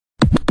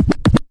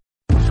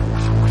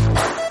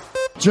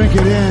Drink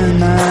it in,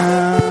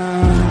 man.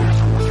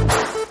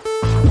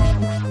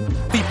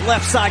 Deep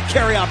left side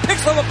carry on.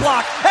 Picks on the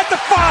block. At the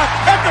 5.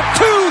 At the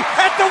 2.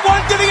 At the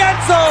 1 to the end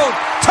zone.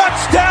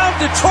 Touchdown,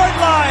 Detroit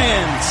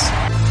Lions.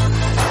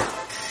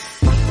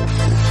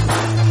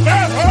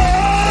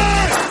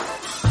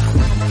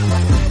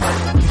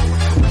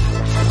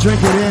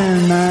 Drink it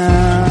in,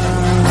 man.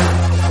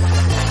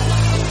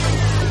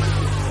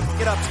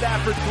 Get up,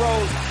 Stafford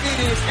throws. It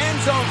is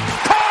end zone.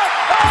 Caught!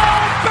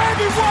 Oh,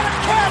 baby, what a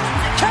catch!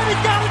 Kenny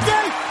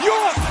Galladay,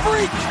 you're a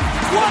freak!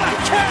 What a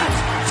catch!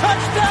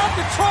 Touchdown,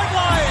 Detroit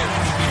Lions!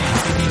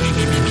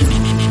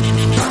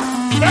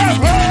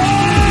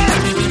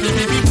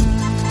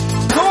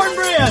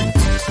 Cornbread!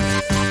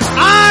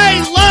 I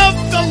love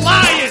the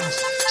Lions!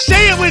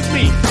 Say it with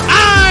me!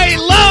 I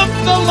love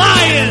the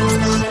Lions!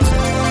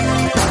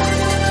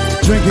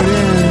 Drink it in,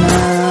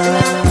 man.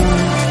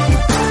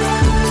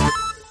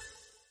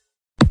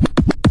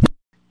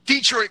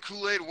 Detroit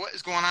Kool-Aid, what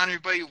is going on,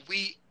 everybody?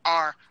 We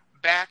are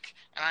back,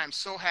 and I am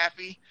so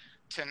happy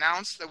to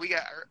announce that we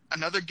got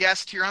another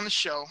guest here on the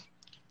show.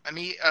 Let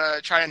me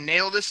try to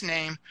nail this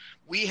name.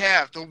 We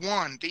have the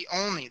one, the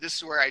only, this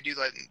is where I do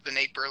the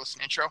Nate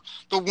Burleson intro,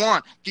 the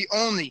one, the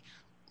only,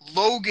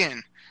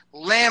 Logan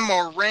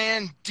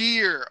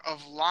Lamorandier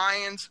of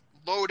Lions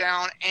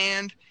Lowdown,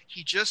 and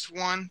he just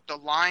won the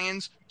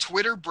Lions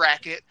Twitter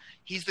bracket.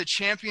 He's the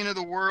champion of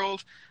the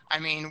world. I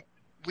mean,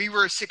 we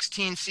were a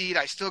 16 seed.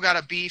 I still got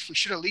a beef. We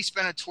should have at least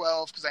been a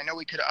 12 because I know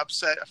we could have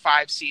upset a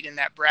 5 seed in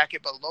that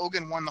bracket. But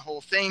Logan won the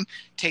whole thing,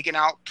 taking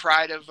out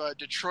Pride of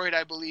Detroit,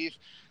 I believe.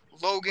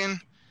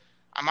 Logan,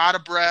 I'm out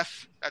of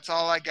breath. That's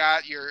all I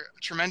got. You're a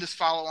tremendous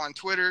follow on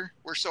Twitter.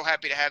 We're so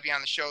happy to have you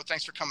on the show.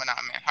 Thanks for coming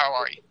on, man. How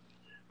are you?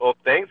 Well,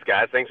 thanks,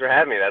 guys. Thanks for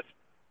having me. That's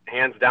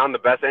hands down the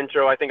best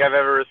intro I think I've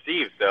ever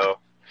received. So.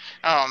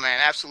 Oh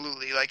man,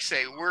 absolutely. Like I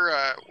say,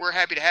 we're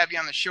happy to have you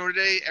on the show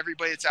today.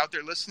 Everybody that's out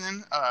there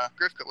listening,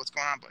 Grifka, what's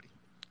going on, buddy?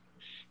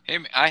 Hey,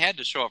 I had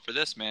to show up for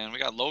this, man. We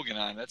got Logan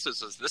on. This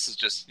is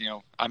just,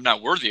 I'm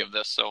not worthy of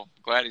this, so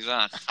glad he's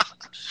on.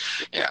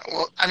 Yeah,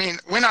 well, I mean,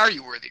 when are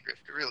you worthy,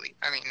 Grifka? Really?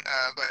 I mean,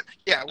 but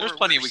yeah, there's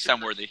plenty of weeks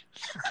I'm worthy.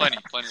 Plenty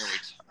of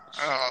weeks.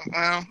 Oh,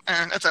 well,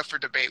 that's up for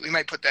debate. We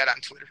might put that on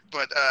Twitter.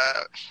 But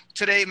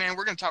today, man,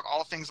 we're going to talk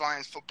all things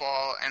Lions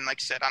football. And like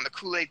I said, on the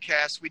Kool-Aid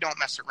cast, we don't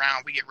mess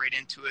around. We get right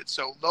into it.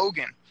 So,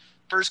 Logan,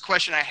 first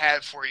question I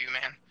have for you,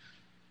 man.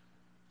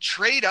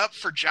 Trade up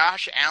for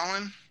Josh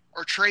Allen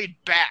or trade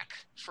back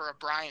for a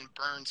Brian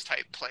Burns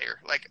type player?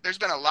 Like, there's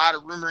been a lot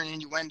of rumor and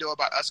innuendo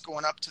about us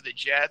going up to the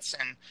Jets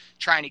and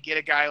trying to get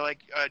a guy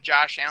like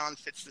Josh Allen,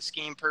 fits the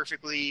scheme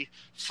perfectly,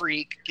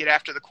 freak, get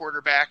after the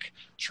quarterback.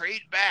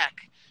 Trade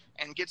back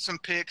and get some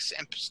picks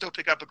and still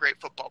pick up a great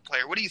football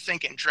player. What are you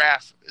thinking?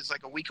 Draft is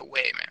like a week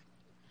away, man.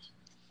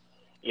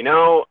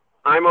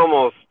 I'm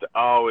almost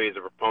always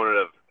a proponent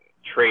of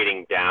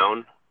trading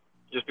down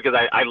just because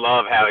I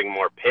love having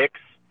more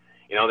picks.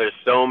 There's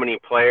so many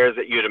players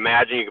that you'd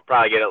imagine you could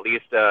probably get at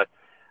least a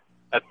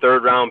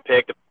third-round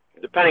pick,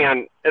 depending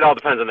on – it all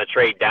depends on the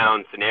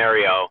trade-down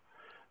scenario.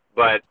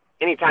 But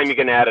anytime you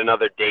can add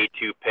another day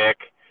 2 pick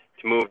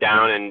to move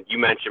down, and you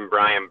mentioned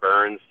Brian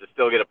Burns, to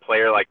still get a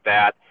player like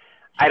that,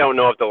 I don't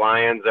know if the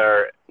Lions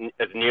are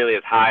as nearly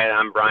as high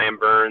on Brian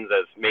Burns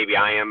as maybe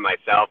I am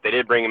myself. They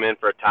did bring him in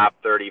for a top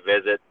 30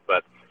 visit,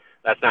 but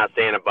that's not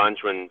saying a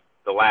bunch when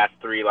the last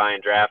 3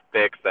 Lion draft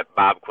picks that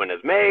Bob Quinn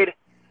has made,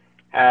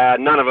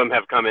 none of them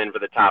have come in for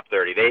the top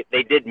 30.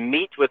 They did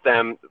met with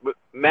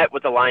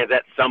the Lions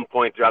at some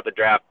point throughout the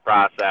draft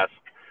process,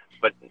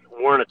 but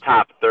weren't a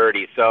top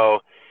 30.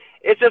 So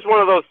it's just one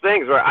of those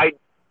things where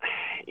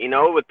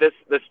with this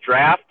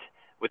draft,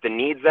 with the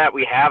needs that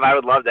we have, I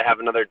would love to have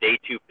another day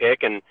 2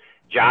 pick. And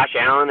Josh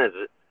Allen, as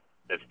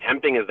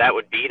tempting as that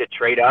would be to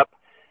trade up,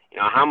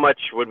 how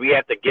much would we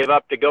have to give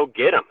up to go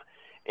get him?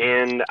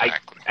 And I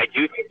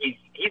do think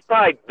he's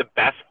probably the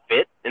best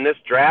fit in this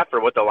draft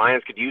for what the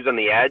Lions could use on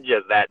the edge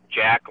as that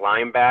jack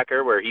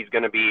linebacker, where he's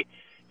going to be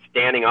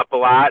standing up a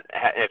lot.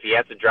 If he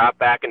has to drop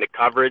back into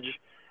coverage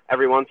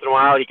every once in a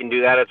while, he can do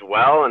that as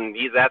well. And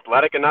he's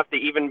athletic enough to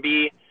even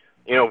be,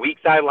 weak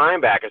side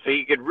linebacker. So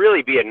he could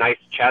really be a nice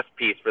chess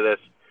piece for this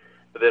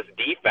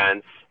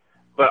defense.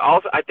 But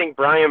also, I think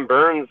Brian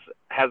Burns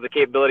has the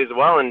capabilities as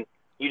well. And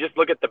you just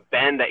look at the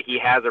bend that he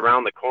has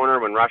around the corner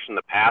when rushing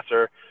the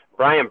passer.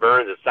 Brian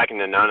Burns is second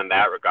to none in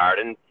that regard.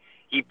 And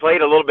he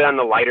played a little bit on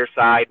the lighter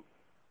side.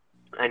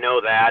 I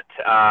know that.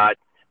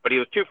 But he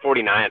was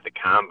 249 at the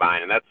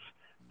combine, and that's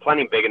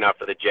plenty big enough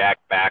for the jack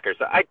backer.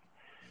 So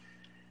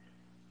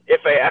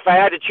if I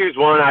had to choose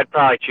one, I'd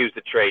probably choose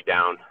to trade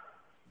down.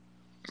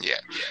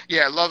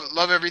 Yeah,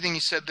 love everything you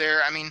said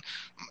there. I mean,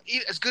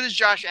 as good as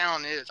Josh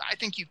Allen is, I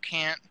think you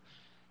can't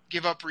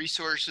give up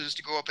resources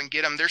to go up and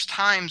get him. There's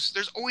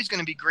always going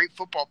to be great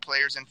football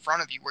players in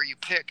front of you where you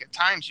pick. At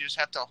times, you just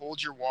have to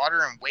hold your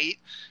water and wait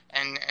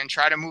and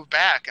try to move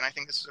back. And I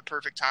think this is a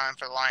perfect time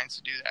for the Lions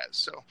to do that.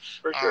 So,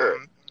 for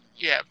sure.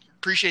 Yeah,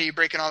 appreciate you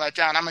breaking all that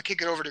down. I'm going to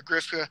kick it over to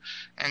Grifka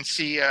and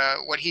see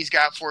what he's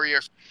got for you.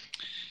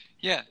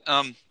 Yeah,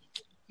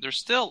 there's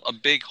still a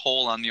big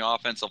hole on the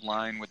offensive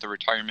line with the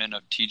retirement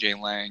of T.J.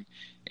 Lang.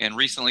 And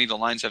recently the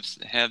Lions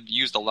have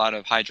used a lot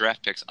of high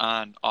draft picks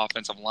on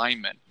offensive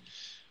linemen.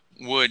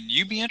 Would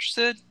you be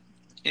interested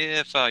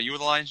if you were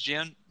the Lions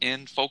GM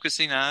in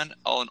focusing on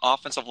an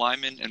offensive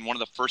lineman in one of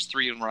the first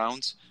 3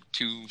 rounds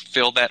to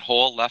fill that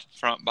hole left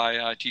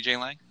by T.J.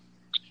 Lang?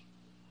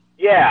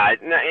 Yeah,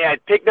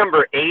 pick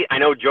number 8. I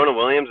know Jonah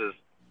Williams has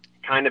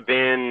kind of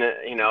been,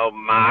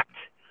 mocked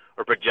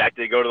or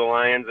projected to go to the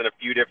Lions in a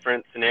few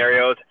different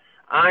scenarios.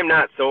 I'm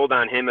not sold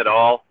on him at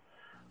all.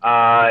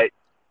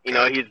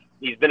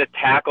 He's been a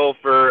tackle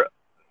for,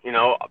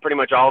 pretty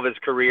much all of his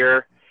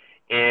career.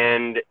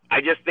 And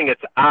I just think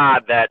it's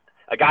odd that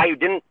a guy who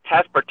didn't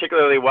test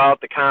particularly well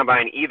at the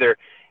combine either,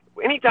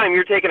 anytime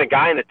you're taking a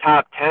guy in the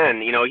top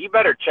 10, you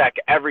better check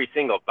every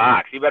single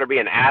box. You better be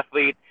an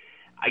athlete.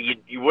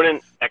 You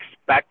wouldn't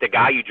expect a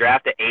guy you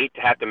draft at 8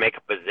 to have to make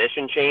a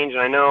position change.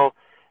 And I know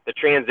the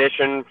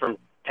transition from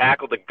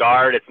tackle to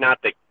guard, it's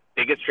not the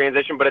biggest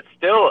transition, but it's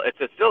still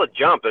a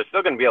jump. There's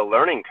still going to be a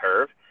learning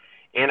curve.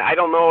 And I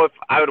don't know if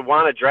I would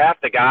want to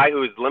draft a guy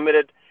who's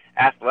limited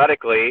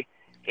athletically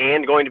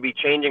and going to be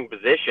changing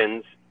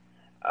positions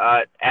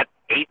at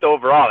 8th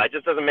overall. That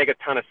just doesn't make a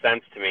ton of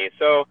sense to me.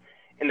 So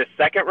in the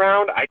 2nd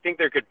round, I think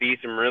there could be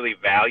some really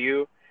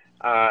value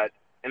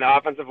in the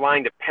offensive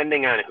line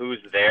depending on who's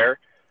there.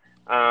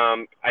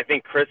 I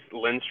think Chris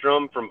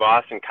Lindstrom from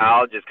Boston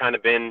College has kind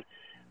of been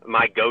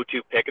my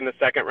go-to pick in the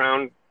 2nd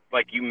round.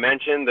 Like you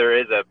mentioned, there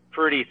is a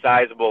pretty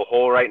sizable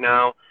hole right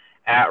now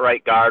at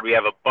right guard. We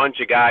have a bunch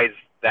of guys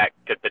that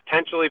could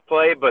potentially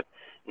play, but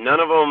none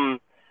of them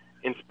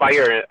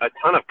inspire a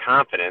ton of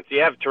confidence.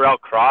 You have Terrell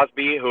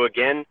Crosby, who,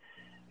 again,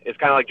 is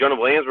kind of like Jonah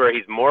Williams, where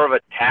he's more of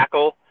a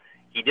tackle.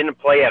 He didn't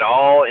play at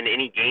all in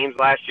any games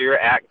last year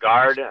at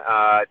guard.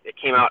 It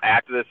came out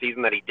after the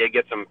season that he did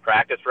get some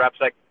practice reps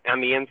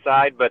on the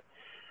inside, but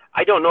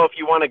I don't know if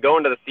you want to go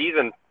into the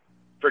season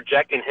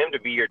projecting him to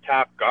be your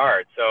top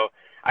guard. So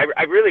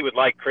I really would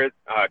like Chris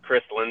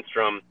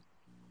Lindstrom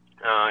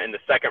in the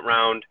 2nd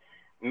round,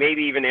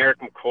 maybe even Eric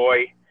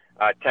McCoy,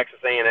 Texas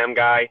A&M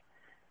guy.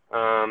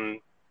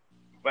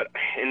 But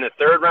in the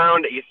 3rd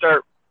round,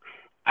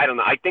 I don't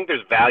know. I think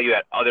there's value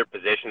at other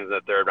positions in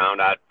the 3rd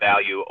round. I'd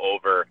value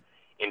over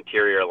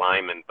interior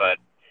linemen, but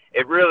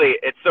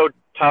it's so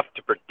tough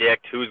to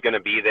predict who's going to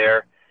be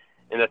there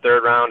in the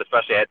 3rd round,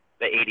 especially at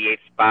the 88th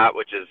spot,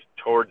 which is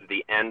towards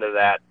the end of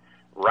that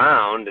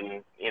round.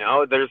 And,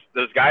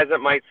 there's guys that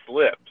might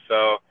slip.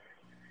 So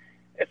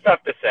it's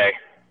tough to say.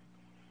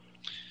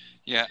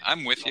 Yeah,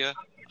 I'm with you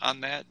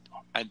on that.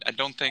 I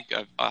don't think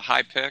a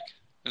high pick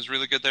is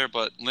really good there,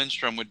 but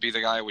Lindstrom would be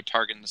the guy I would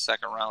target in the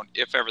 2nd round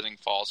if everything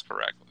falls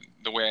correctly,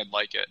 the way I'd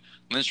like it.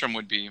 Lindstrom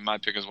would be my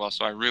pick as well,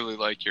 so I really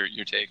like your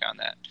take on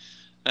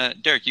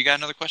that. Derek, you got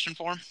another question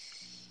for him?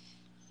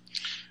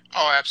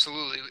 Oh,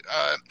 absolutely.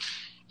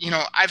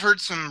 I've heard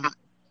some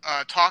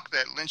talk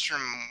that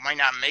Lindstrom might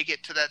not make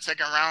it to that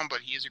 2nd round, but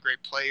he is a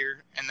great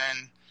player. And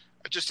then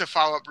just to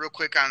follow up real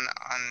quick on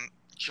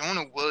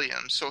Jonah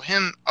Williams, so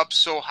him up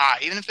so high,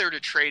 even if they were to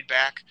trade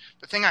back,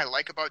 the thing I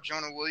like about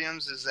Jonah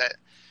Williams is that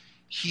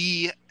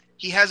he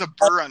has a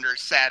burr under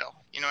his saddle.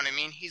 You know what I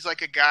mean? He's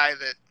like a guy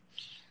that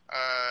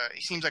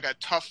he seems like a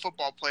tough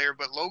football player,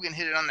 but Logan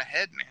hit it on the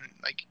head, man.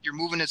 Like, you're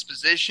moving his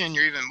position.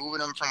 You're even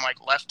moving him from, like,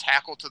 left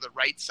tackle to the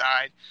right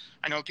side.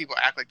 I know people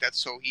act like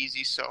that's so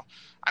easy, so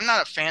I'm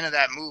not a fan of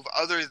that move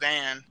other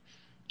than,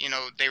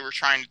 they were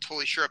trying to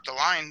totally shore up the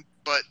line.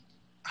 But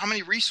how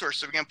many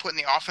resources are we going to put in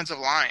the offensive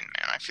line,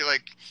 man? I feel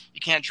like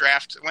you can't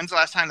draft – when's the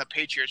last time the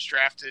Patriots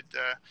drafted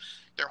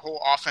their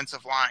whole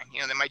offensive line?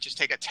 They might just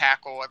take a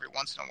tackle every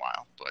once in a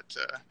while, but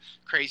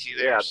crazy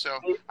there. Yeah, so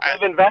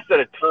they've invested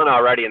a ton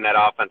already in that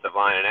offensive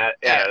line, and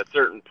at a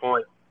certain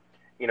point,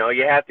 you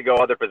have to go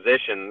other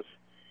positions.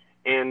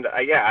 And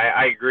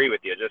I agree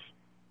with you. Just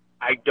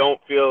I don't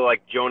feel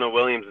like Jonah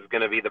Williams is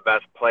going to be the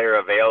best player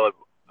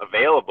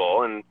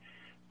available. And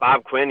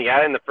Bob Quinn,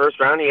 in the 1st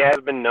round, he has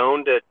been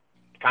known to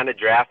kind of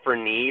draft for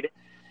need.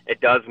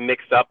 It does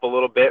mix up a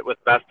little bit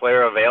with best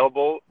player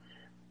available.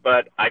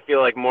 But I feel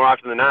like more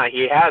often than not,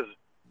 he has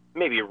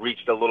maybe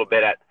reached a little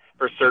bit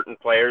for certain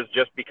players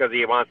just because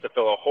he wants to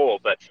fill a hole.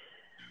 But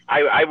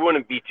I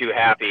wouldn't be too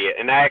happy.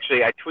 And I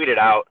tweeted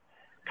out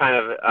kind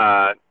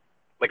of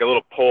like a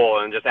little poll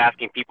and just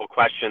asking people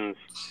questions,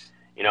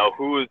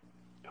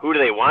 who do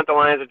they want the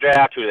Lions to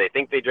draft, who do they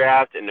think they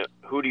draft, and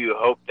who do you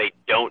hope they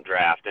don't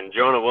draft? And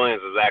Jonah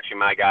Williams is actually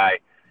my guy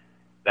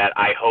that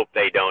I hope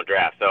they don't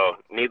draft. So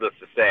needless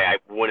to say, I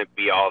wouldn't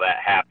be all that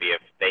happy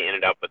if they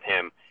ended up with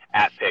him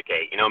at pick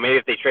 8. Maybe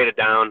if they traded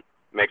down, it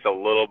makes a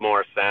little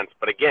more sense.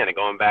 But again,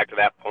 going back to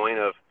that point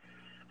of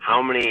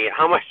how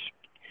much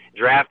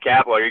draft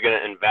capital are you going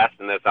to invest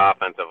in this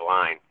offensive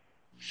line?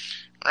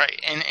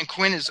 Right, and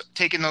Quinn is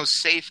taking those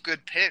safe,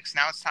 good picks.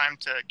 Now it's time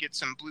to get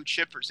some blue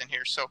chippers in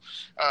here. So,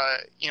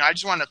 I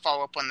just wanted to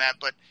follow up on that.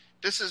 But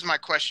this is my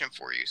question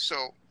for you.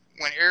 So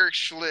when Eric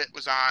Schlitt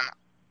was on,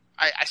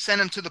 I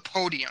sent him to the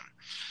podium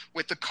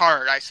with the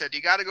card. I said,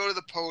 you got to go to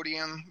the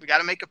podium. We got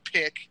to make a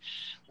pick.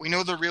 We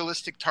know the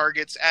realistic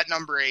targets at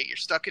number 8. You're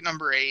stuck at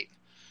number 8.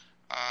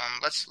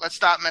 Let's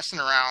stop messing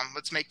around.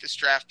 Let's make this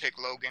draft pick,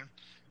 Logan.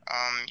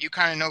 You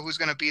kind of know who's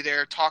going to be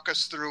there. Talk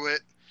us through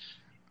it.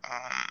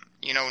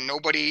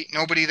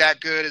 Nobody that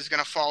good is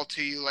going to fall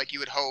to you like you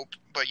would hope,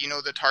 but you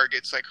know the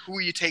targets. Like, who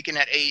are you taking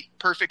at 8?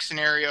 Perfect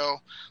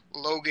scenario,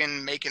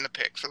 Logan making the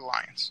pick for the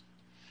Lions.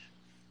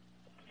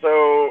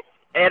 So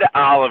Ed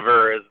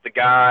Oliver is the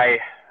guy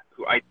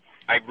who I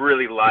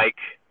really like.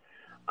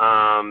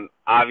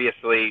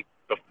 Obviously,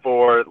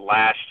 before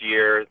last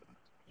year,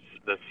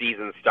 the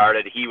season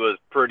started, he was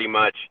pretty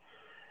much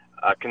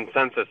a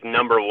consensus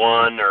number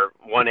 1 or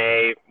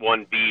 1A,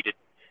 1B to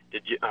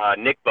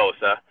Nick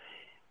Bosa.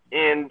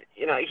 And,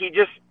 he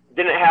just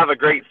didn't have a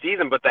great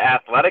season, but the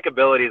athletic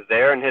ability is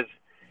there, and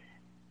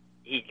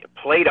he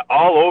played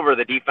all over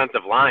the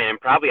defensive line and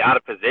probably out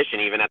of position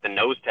even at the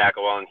nose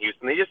tackle while in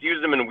Houston. They just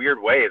used him in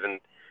weird ways. And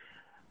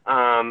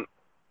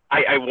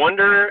I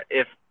wonder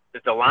if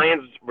the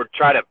Lions would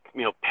try to,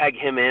 peg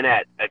him in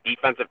at a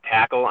defensive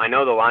tackle. I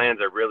know the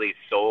Lions are really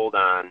sold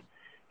on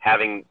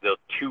having the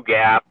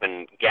 2-gap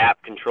and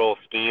gap control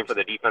scheme for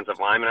the defensive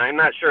lineman. I'm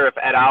not sure if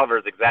Ed Oliver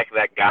is exactly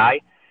that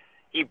guy.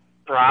 He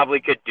probably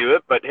could do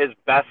it, but his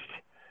best,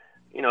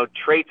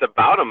 traits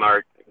about him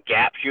are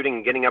gap shooting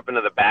and getting up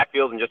into the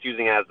backfield and just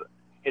using as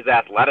his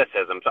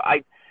athleticism. So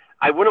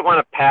I wouldn't want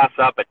to pass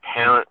up a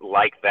talent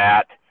like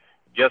that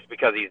just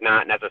because he's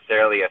not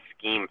necessarily a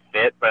scheme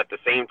fit. But at the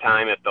same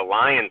time, if the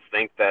Lions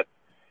think that,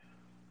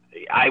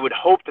 I would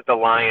hope that the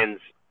Lions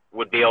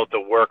would be able to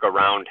work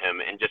around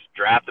him and just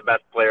draft the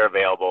best player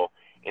available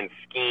and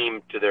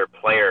scheme to their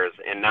players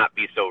and not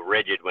be so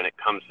rigid when it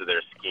comes to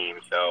their scheme.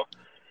 So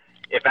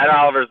if Ed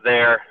Oliver's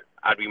there,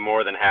 I'd be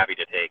more than happy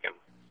to take him.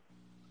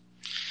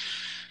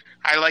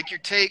 I like your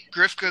take,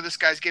 Grifka. This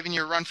guy's giving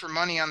you a run for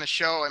money on the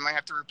show. I might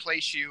have to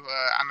replace you.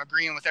 I'm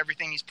agreeing with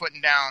everything he's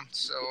putting down.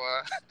 So,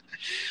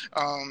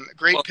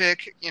 great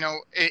pick.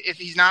 If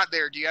he's not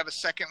there, do you have a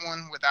second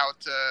one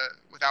without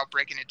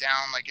breaking it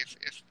down? Like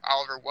if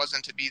Oliver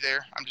wasn't to be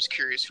there, I'm just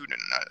curious who the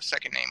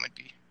second name would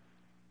be.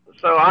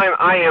 So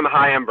I am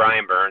high on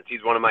Brian Burns.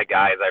 He's one of my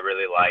guys I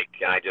really like,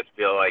 and I just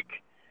feel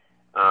like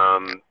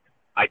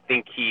I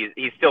think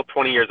he's still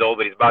 20 years old,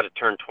 but he's about to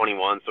turn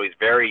 21, so he's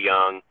very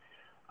young.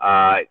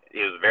 He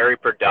was very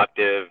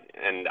productive,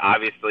 and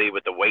obviously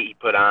with the weight he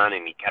put on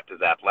and he kept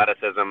his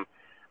athleticism,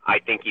 I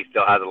think he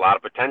still has a lot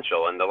of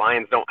potential. And the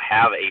Lions don't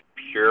have a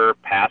pure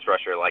pass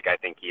rusher like I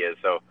think he is,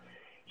 so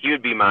he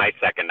would be my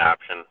second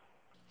option.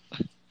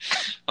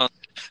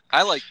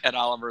 I like Ed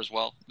Oliver as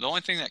well. The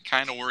only thing that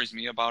kind of worries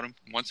me about him,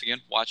 once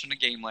again, watching the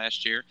game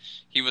last year,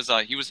 he was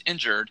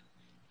injured,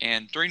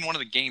 and during one of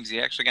the games he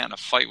actually got in a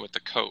fight with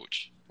the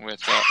coach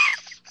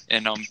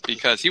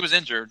because he was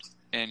injured.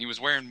 And he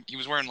was wearing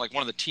like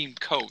one of the team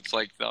coats,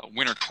 like the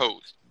winter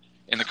coat.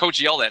 And the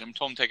coach yelled at him,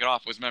 told him to take it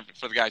off. It was meant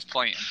for the guys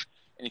playing.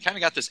 And he kind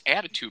of got this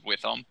attitude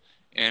with him.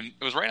 And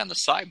it was right on the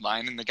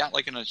sideline, and they got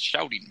like in a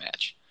shouting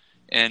match.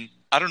 And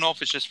I don't know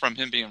if it's just from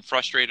him being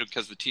frustrated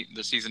because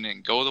the season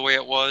didn't go the way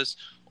it was,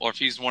 or if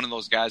he's one of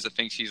those guys that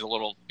thinks he's a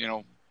little,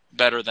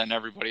 better than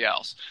everybody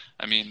else.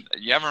 I mean,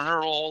 you haven't heard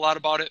a whole lot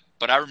about it,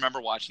 but I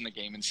remember watching the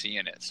game and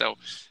seeing it. So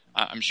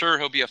I'm sure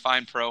he'll be a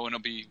fine pro and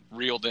he'll be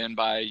reeled in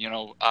by,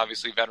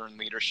 obviously veteran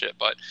leadership.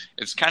 But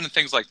it's kind of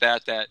things like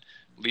that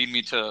lead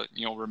me to,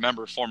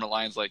 remember former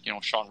Lions like,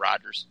 Sean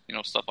Rodgers,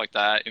 stuff like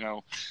that,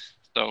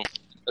 So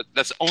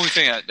that's the only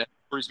thing that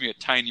worries me a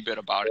tiny bit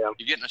about it.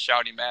 You get in a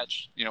shouting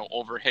match,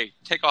 over, hey,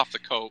 take off the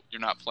coat, you're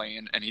not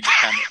playing, and he just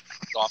kind of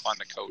off on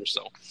the coach.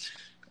 So,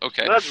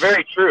 okay. Well, that's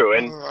very true.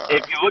 And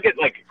if you look at,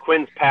 like,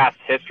 Quinn's past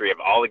history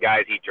of all the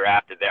guys he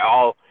drafted, they're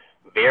all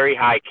very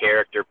high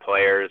character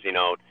players,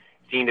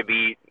 seem to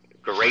be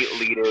great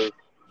leaders.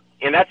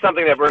 And that's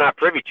something that we're not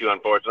privy to,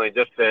 unfortunately,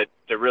 just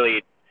to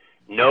really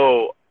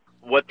know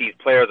what these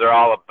players are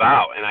all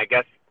about. And I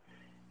guess,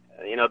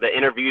 the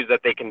interviews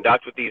that they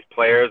conduct with these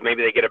players,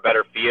 maybe they get a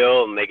better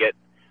feel and they get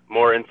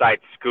more inside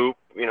scoop.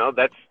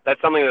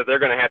 That's something that they're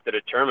going to have to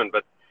determine.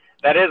 But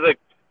that is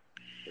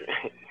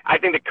I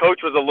think the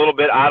coach was a little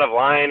bit out of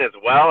line as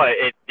well.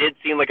 It did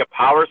seem like a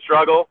power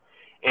struggle,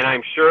 and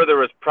I'm sure that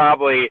was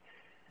probably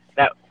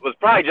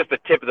just the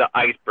tip of the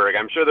iceberg.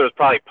 I'm sure there was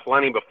probably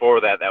plenty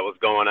before that was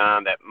going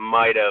on that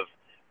might have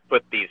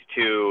put these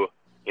two,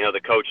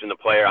 the coach and the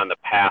player, on the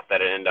path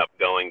that it ended up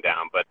going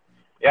down. But,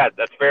 yeah,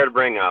 that's fair to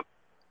bring up.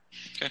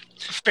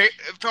 Okay.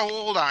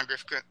 Hold on,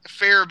 Grifka.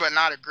 Fair but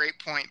not a great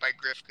point by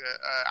Grifka.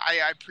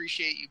 I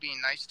appreciate you being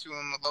nice to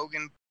him,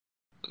 Logan.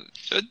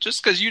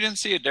 Just because you didn't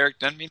see it, Derek,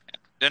 doesn't mean it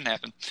didn't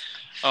happen.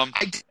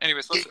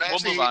 Anyways, we'll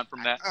move on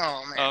from that.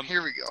 Oh, man,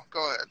 here we go.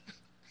 Go ahead.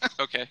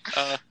 Okay.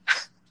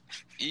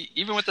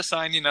 Even with the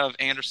signing of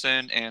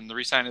Anderson and the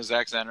re-signing of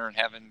Zach Zenner and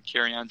having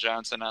Kerryon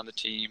Johnson on the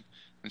team,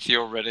 and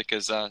Theo Riddick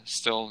is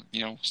still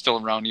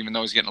around, even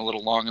though he's getting a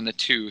little long in the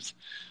tooth.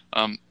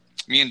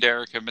 Me and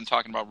Derek have been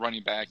talking about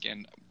running back,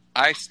 and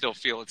I still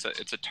feel it's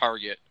a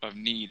target of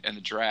need in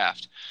the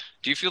draft.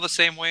 Do you feel the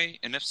same way?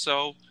 And if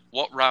so,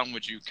 what round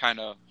would you kind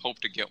of hope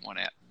to get one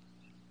at?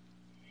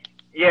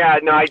 Yeah,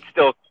 no, I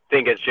still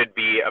think it should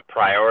be a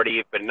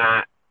priority, but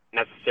not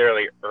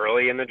necessarily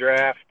early in the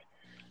draft.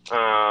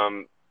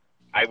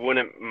 I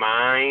wouldn't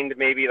mind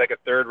maybe like a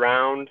third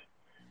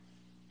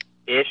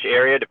round-ish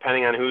area,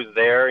 depending on who's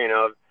there. You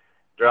know,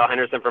 Darrell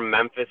Henderson from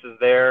Memphis is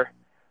there.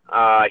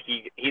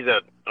 He's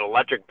an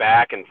electric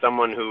back and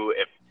someone who,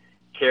 if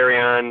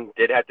Kerryon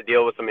did have to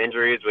deal with some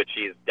injuries, which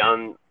he's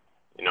done,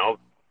 you know,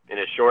 in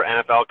his short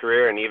NFL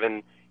career and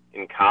even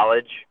in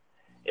college,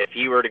 if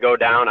he were to go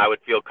down, I would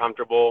feel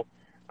comfortable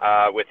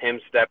with him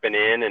stepping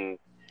in and,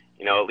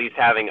 you know, at least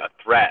having a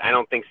threat. I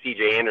don't think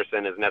C.J.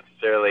 Anderson is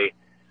necessarily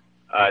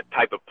a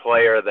type of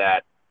player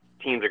that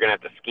teams are going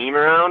to have to scheme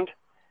around.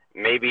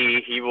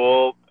 Maybe he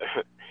will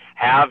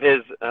have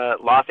his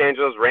Los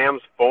Angeles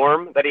Rams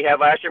form that he had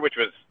last year, which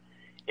was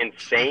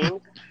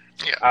insane.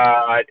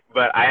 Yeah.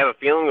 But I have a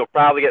feeling we'll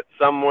probably get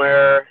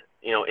somewhere,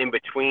 you know, in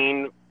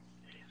between,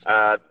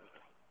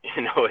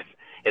 you know,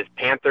 his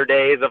Panther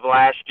days of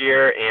last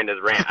year and his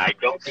Rams. I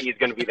don't think he's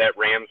going to be that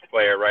Rams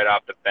player right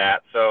off the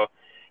bat. So,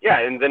 yeah,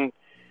 and then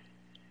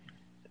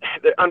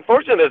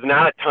unfortunately there's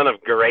not a ton of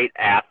great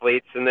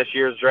athletes in this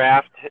year's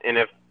draft, and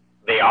if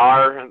they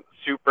are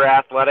super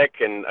athletic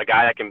and a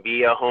guy that can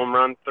be a home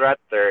run threat,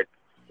 they're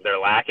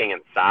lacking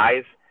in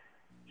size.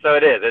 So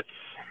it is.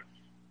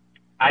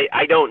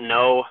 I don't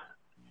know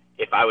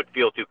if I would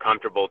feel too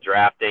comfortable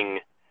drafting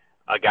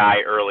a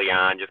guy early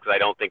on, just because I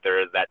don't think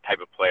there is that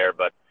type of player.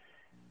 But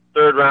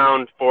third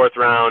round, fourth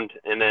round,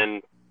 and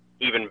then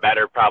even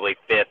better, probably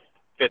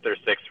fifth or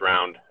sixth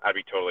round, I'd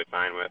be totally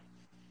fine with.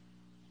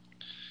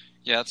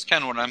 Yeah, that's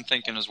kind of what I'm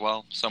thinking as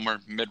well. Somewhere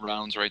mid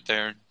rounds, right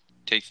there.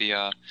 Take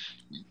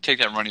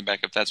that running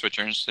back if that's what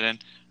you're interested in.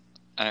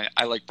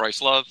 I like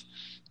Bryce Love.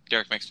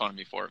 Derek makes fun of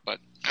me for it, but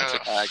that's a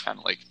guy I kind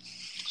of like.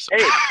 So.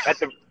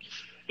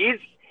 Hey,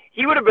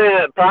 he would have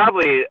been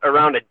probably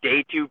around a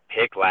day 2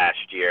 pick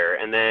last year,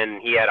 and then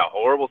he had a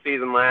horrible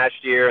season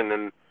last year, and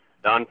then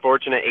the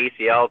unfortunate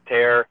ACL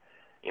tear,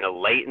 you know,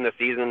 late in the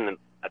season and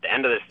at the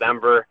end of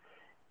December,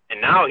 and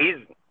now he's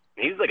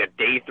like a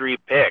day 3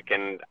 pick,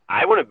 and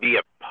I wouldn't be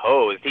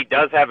opposed. He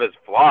does have his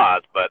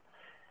flaws, but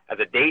as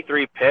a day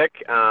 3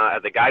 pick,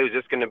 as a guy who's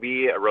just going to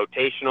be a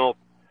rotational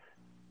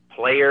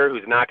player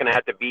who's not going to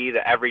have to be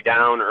the every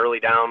down, early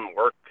down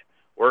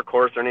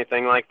workhorse or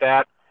anything like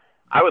that,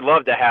 I would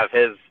love to have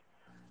his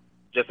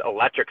just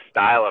electric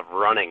style of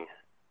running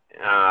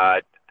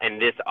in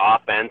this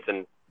offense.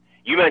 And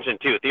you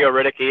mentioned, too, Theo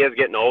Riddick, he is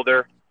getting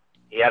older.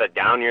 He had a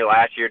down year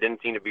last year,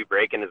 didn't seem to be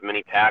breaking as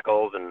many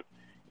tackles, and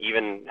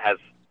even has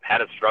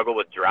had a struggle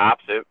with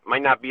drops. It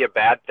might not be a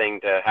bad thing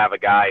to have a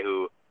guy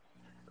who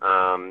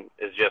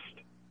is just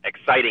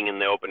exciting in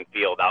the open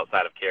field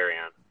outside of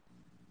Kerryon.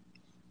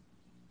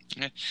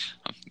 Yeah.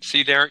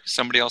 See, Derek,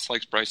 somebody else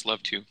likes Bryce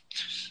Love, too.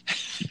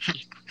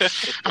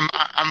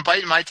 I'm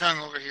biting my tongue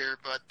over here,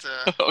 but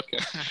okay.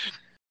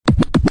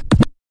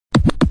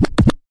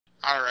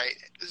 All right.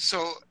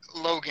 So,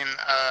 Logan,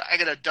 I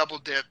got a double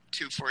dip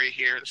too for you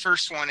here. The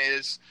first one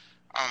is,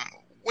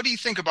 what do you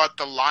think about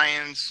the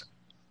Lions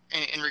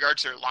in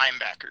regards to their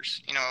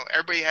linebackers? You know,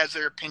 everybody has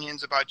their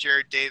opinions about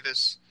Jared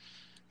Davis.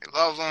 They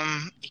love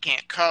him. He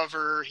can't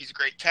cover. He's a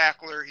great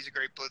tackler. He's a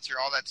great blitzer.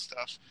 All that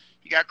stuff.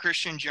 You got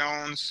Christian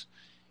Jones.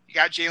 You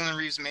got Jalen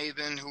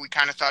Reeves-Maybin, who we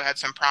kind of thought had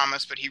some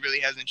promise, but he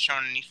really hasn't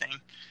shown anything.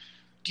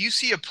 Do you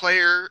see a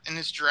player in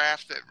this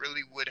draft that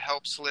really would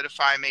help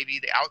solidify maybe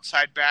the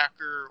outside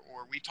backer,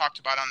 or we talked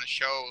about on the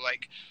show,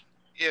 like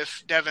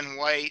if Devin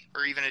White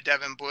or even a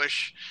Devin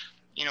Bush,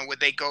 you know, would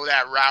they go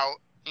that route,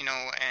 you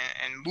know,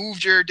 and move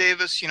Jared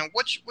Davis? You know,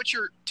 what's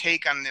your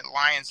take on the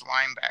Lions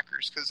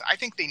linebackers? Because I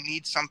think they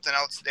need something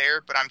else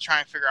there, but I'm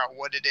trying to figure out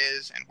what it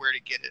is and where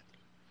to get it.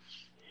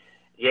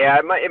 Yeah,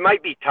 it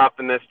might be tough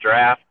in this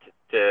draft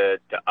to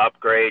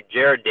upgrade.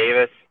 Jared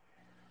Davis,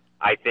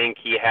 I think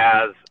he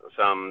has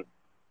some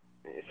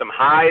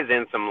highs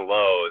and some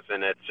lows,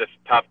 and it's just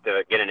tough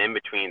to get an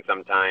in-between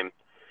sometimes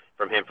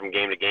from him from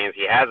game to game.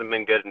 He hasn't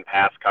been good in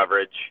pass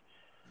coverage.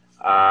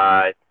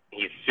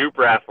 He's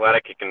super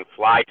athletic. He can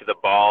fly to the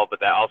ball, but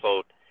that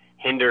also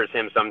hinders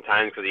him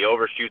sometimes because he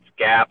overshoots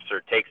gaps or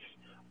takes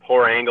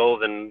poor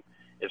angles and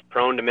is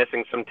prone to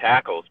missing some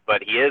tackles.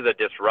 But he is a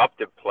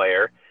disruptive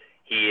player.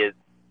 He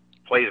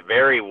plays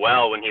very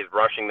well when he's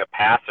rushing the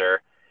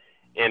passer.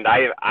 And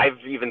I've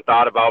even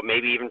thought about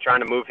maybe even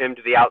trying to move him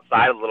to the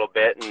outside a little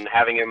bit and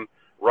having him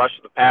rush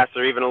the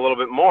passer even a little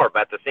bit more.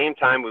 But at the same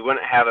time, we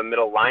wouldn't have a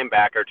middle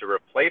linebacker to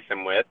replace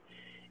him with.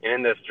 And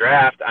in this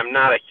draft, I'm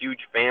not a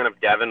huge fan of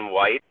Devin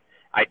White.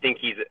 I think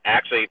he's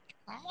actually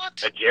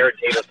a Jared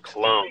Davis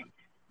clone.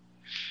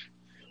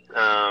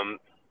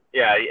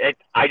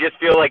 I just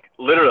feel like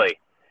literally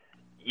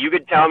you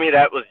could tell me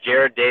that was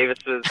Jared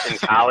Davis's in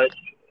college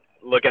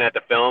looking at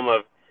the film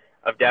of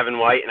Devin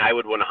White, and I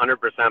would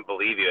 100%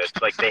 believe you.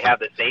 It's like they have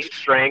the same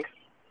strengths.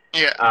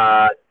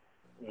 Yeah.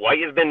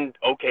 White has been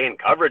okay in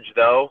coverage,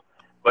 though,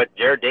 but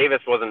Jared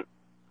Davis wasn't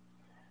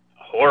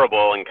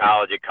horrible in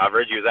college at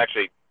coverage. He was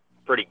actually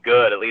pretty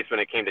good, at least when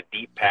it came to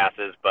deep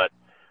passes. But,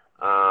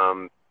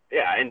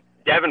 yeah, and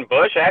Devin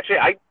Bush, actually,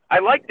 I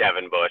like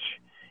Devin Bush.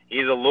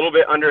 He's a little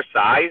bit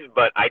undersized,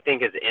 but I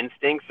think his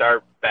instincts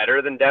are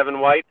better than Devin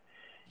White,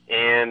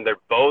 and they're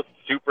both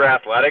super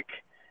athletic.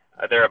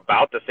 They're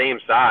about the same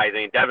size. I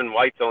mean, Devin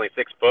White's only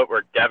 6 foot,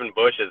 where Devin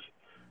Bush is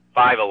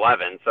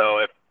 5'11". So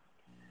if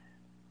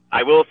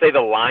I will say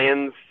the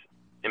Lions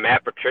and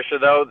Matt Patricia,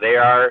 though,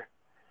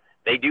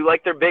 they do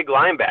like their big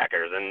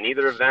linebackers, and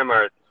neither of them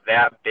are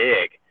that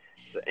big.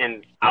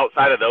 And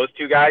outside of those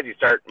two guys, you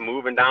start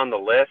moving down the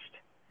list.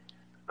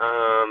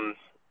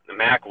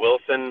 Mac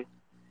Wilson,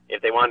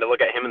 if they wanted to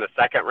look at him in the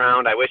second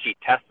round, I wish he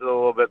tested a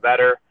little bit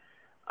better.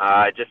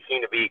 It just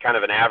seemed to be kind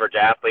of an average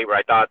athlete, where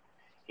I thought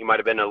he might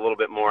have been a little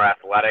bit more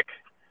athletic.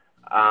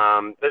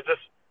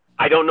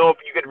 I don't know if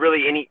you could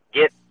really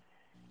get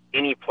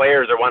any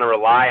players or want to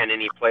rely on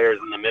any players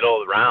in the middle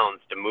of the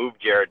rounds to move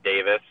Jared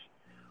Davis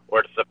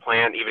or to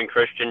supplant even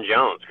Christian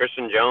Jones.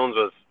 Christian Jones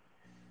was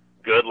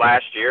good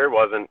last year,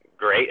 wasn't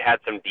great, had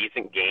some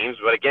decent games,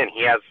 but again,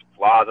 he has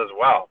flaws as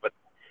well. But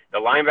the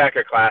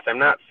linebacker class, I'm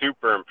not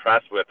super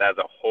impressed with as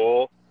a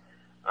whole,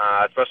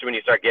 especially when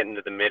you start getting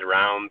to the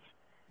mid-rounds.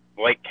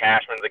 Blake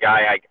Cashman's a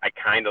guy I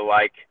kind of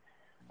like,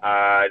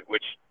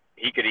 which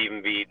he could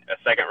even be a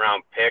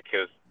second-round pick. He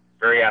was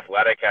very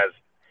athletic, has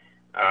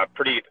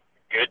pretty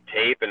good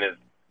tape and has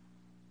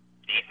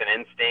decent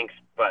instincts,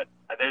 but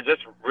there's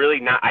just really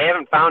not – I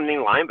haven't found any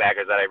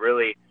linebackers that I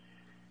really,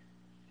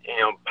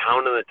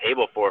 pound on the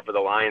table for the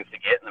Lions to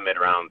get in the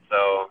mid-round.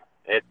 So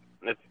it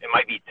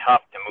might be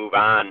tough to move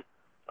on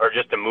or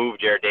just to move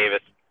Jared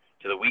Davis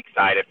to the weak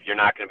side if you're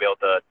not going to be able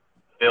to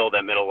fill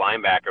that middle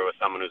linebacker with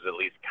someone who's at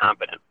least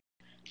competent.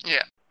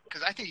 Yeah,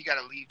 because I think you got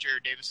to leave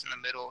Jared Davis in the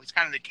middle. He's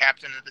kind of the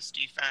captain of this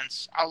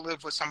defense. I'll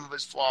live with some of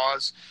his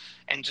flaws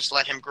and just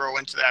let him grow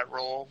into that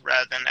role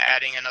rather than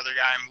adding another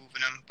guy and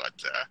moving him.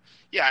 But,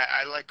 yeah,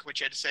 I like what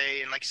you had to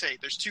say. And like I say,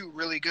 there's 2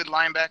 really good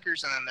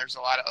linebackers, and then there's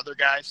a lot of other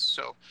guys.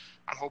 So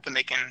I'm hoping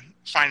they can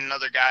find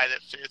another guy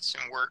that fits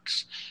and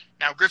works.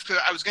 Now, Grifka,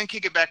 I was going to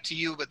kick it back to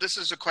you, but this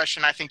is a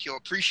question I think you'll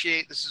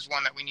appreciate. This is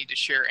one that we need to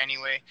share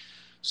anyway.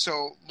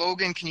 So,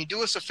 Logan, can you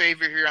do us a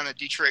favor here on the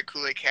Detroit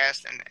Kool-Aid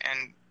Cast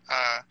and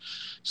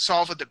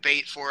solve a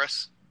debate for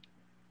us?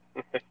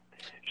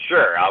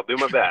 Sure, I'll do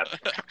my best.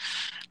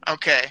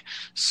 Okay,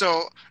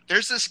 so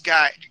there's this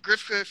guy,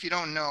 Grifka, if you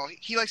don't know,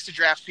 he likes to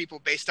draft people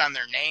based on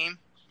their name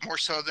more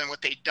so than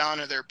what they've done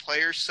or their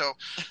players. So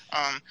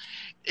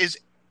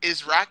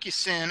is Rock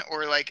Ya-Sin,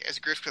 or like as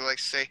Grifka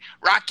likes to say,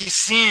 Rock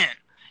Ya-Sin,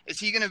 is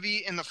he going to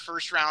be in the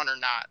first round or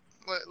not?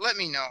 Let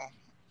me know.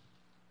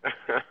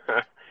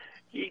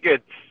 He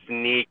could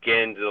sneak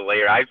into the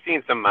later. I've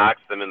seen some mocks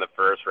of him in the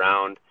first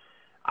round.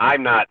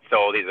 I'm not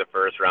sold he's a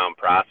first-round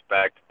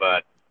prospect,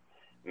 but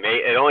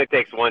it only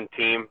takes one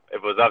team.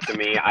 If it was up to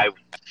me, I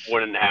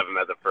wouldn't have him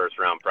as a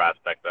first-round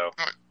prospect, though.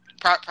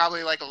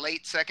 Probably like a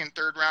late second,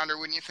 third rounder,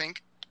 wouldn't you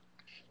think?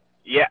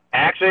 Yeah,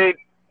 actually,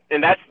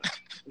 and that's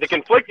the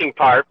conflicting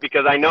part,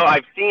 because I know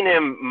I've seen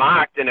him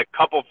mocked in a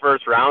couple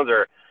first rounds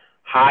or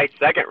high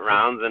second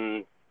rounds,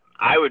 and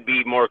I would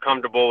be more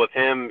comfortable with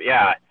him,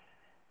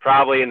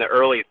 probably in the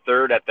early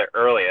third at the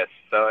earliest.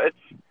 So it's...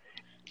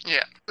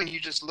 Yeah, when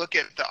you just look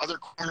at the other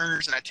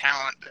corners and a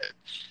talent, that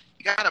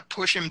you got to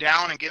push him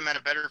down and get him at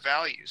a better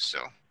value. So,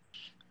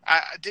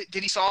 did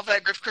he solve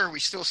that, Grifka, or are we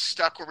still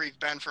stuck where we've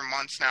been for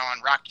months now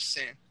on Rock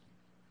Ya-Sin?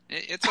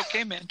 It's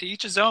okay, man. To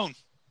each his own.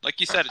 Like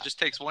you said, it just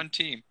takes one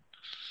team.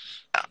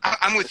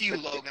 I'm with you,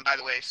 Logan, by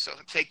the way, so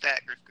take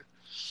that,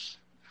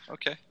 Grifka.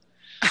 Okay.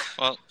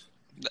 Well,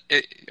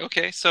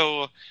 okay,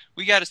 so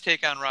we got his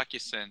take on Rock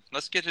Ya-Sin.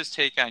 Let's get his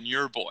take on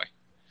your boy.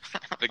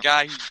 The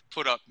guy who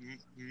put up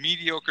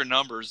mediocre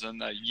numbers in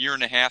the year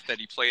and a half that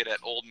he played at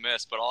Ole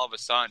Miss, but all of a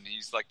sudden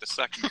he's like the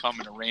second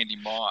coming of Randy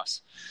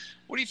Moss.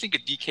 What do you think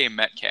of DK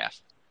Metcalf?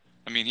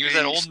 I mean, he was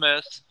at Ole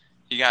Miss.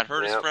 He got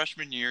hurt his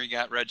freshman year. He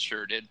got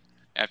redshirted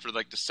after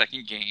like the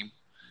second game.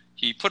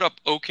 He put up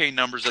okay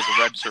numbers as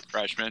a redshirt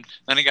freshman.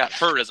 Then he got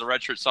hurt as a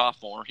redshirt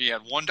sophomore. He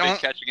had one big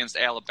catch against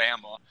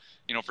Alabama,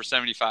 for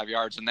 75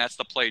 yards, and that's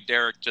the play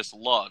Derek just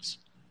loves.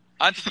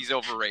 I think he's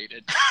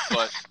overrated,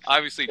 but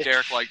obviously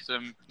Derek likes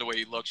him the way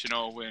he looks,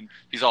 when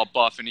he's all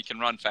buff and he can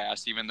run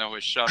fast, even though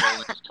his shuttle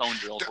and his cone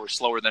drills were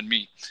slower than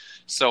me.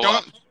 So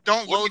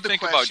don't what load do you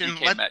think the question.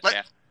 about DK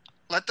Metcalf?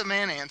 Let the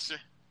man answer.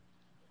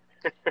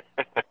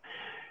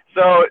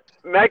 So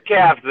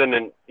Metcalf's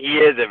he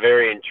is a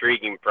very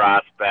intriguing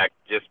prospect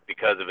just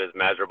because of his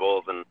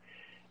measurables. And,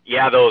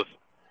 those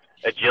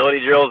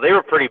agility drills, they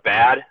were pretty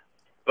bad,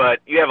 but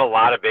you have a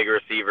lot of big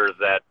receivers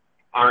that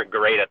aren't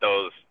great at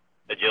those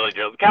agility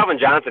drills. Calvin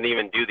Johnson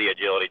even do the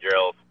agility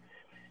drills,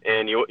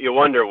 and you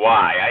wonder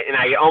why.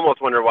 I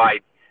almost wonder why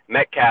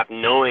Metcalf,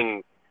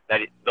 knowing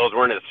that those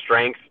weren't his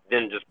strengths,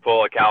 didn't just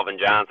pull a Calvin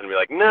Johnson and be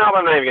like, no,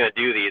 I'm not even going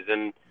to do these,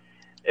 and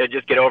it would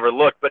just get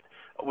overlooked. But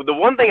the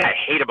one thing I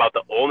hate about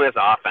the Ole Miss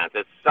offense,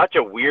 it's such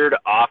a weird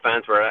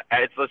offense where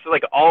it's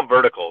like all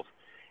verticals.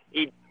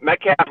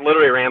 Metcalf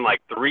literally ran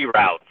like 3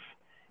 routes,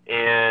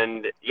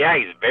 and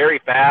he's very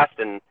fast,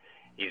 and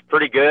He's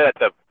pretty good at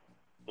the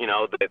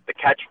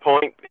catch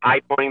point, high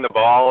pointing the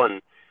ball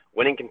and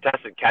winning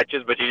contested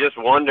catches, but you just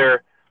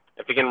wonder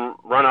if he can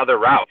run other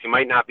routes.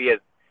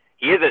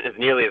 He isn't as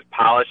nearly as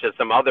polished as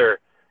some other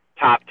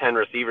top 10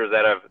 receivers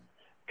that have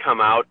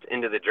come out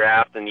into the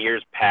draft in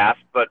years past.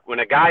 But when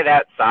a guy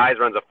that size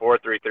runs a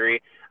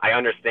 4.33, I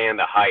understand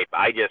the hype.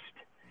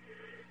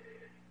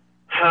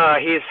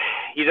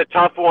 He's a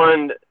tough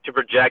one to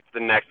project to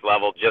the next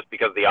level just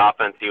because of the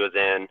offense he was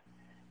in.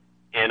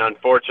 And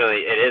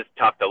unfortunately, it is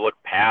tough to look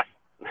past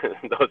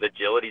those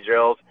agility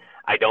drills.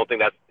 I don't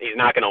think he's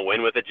not going to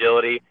win with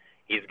agility.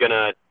 He's going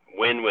to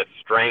win with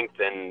strength.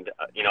 And,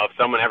 if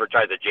someone ever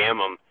tries to jam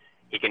him,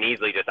 he can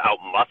easily just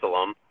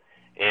out-muscle him.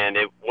 And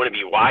it wouldn't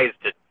be wise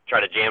to try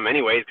to jam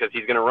anyways because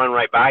he's going to run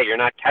right by you. You're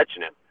not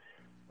catching him.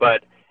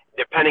 But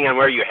depending on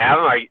where you have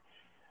him,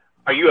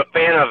 are you a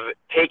fan of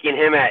taking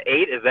him at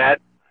 8? Is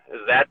that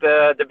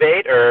the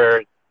debate,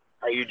 or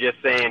are you just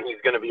saying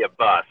he's going to be a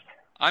bust?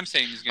 I'm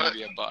saying he's going to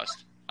be a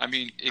bust. I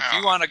mean, if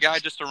you want a guy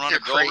just to run a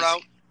go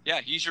route,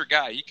 yeah, he's your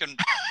guy. He can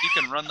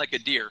run like a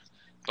deer.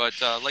 But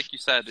like you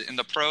said, in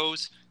the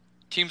pros,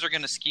 teams are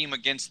going to scheme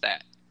against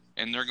that,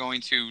 and they're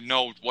going to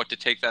know what to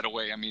take that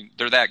away. I mean,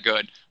 they're that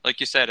good. Like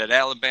you said, at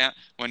Alabama,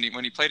 when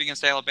he played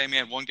against Alabama, he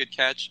had one good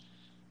catch,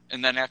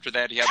 and then after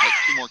that, he had like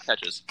 2 more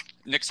catches.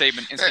 Nick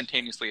Saban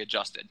instantaneously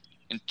adjusted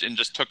and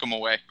just took him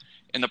away.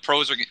 And the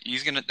pros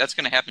that's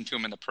going to happen to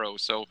him in the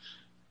pros. So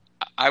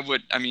I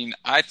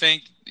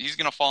think he's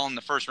going to fall in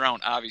the first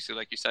round. Obviously,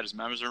 like you said, his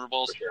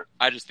measurables. Sure.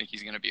 I just think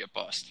he's going to be a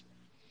bust.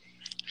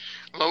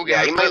 Logan,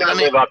 yeah, he might not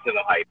live up to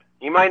the hype.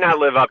 He might not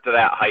live up to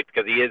that hype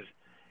because he is,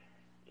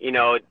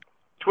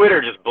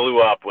 Twitter just blew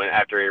up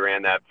after he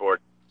ran that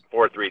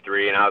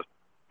 4.33, and I was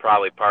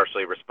probably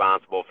partially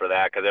responsible for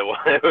that because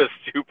it was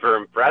super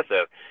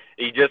impressive.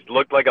 He just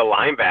looked like a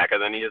linebacker,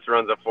 then he just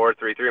runs a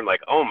 4.33. I'm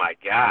like, oh my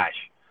gosh.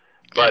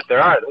 But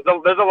there's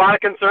a lot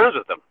of concerns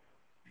with him.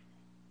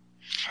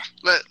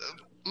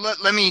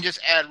 Let me just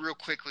add real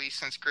quickly,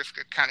 since Griff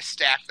could kind of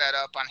stack that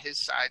up on his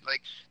side.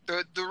 Like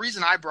the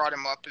reason I brought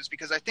him up is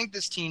because I think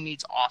this team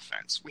needs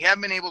offense. We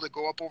haven't been able to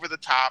go up over the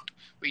top.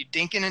 We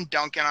dinking and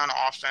dunking on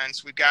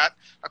offense. We've got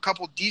a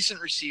couple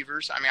decent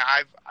receivers. I mean,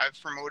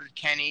 I've promoted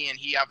Kenny, and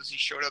he obviously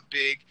showed up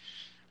big.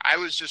 I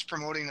was just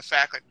promoting the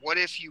fact, like, what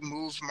if you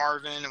moved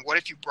Marvin, and what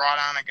if you brought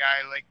on a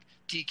guy like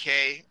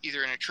DK,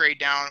 either in a trade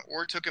down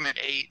or took him at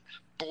 8,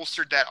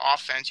 bolstered that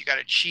offense. You got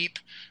a cheap,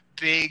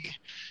 big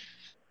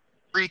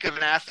freak of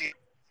an athlete.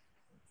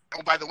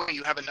 Oh, by the way,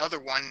 you have another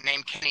one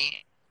named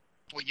Kenny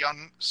with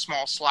young,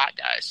 small slot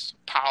guys,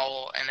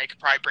 Powell, and they could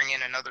probably bring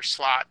in another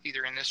slot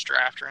either in this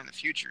draft or in the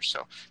future.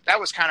 So that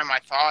was kind of my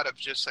thought of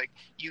just like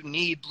you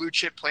need blue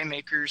chip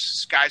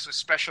playmakers, guys with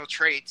special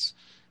traits,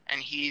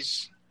 and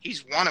he's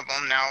one of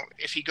them. Now,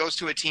 if he goes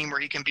to a team where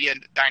he can be a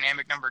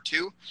dynamic number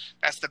 2,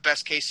 that's the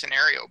best case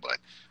scenario. But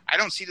I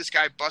don't see this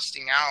guy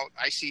busting out.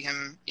 I see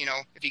him,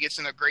 if he gets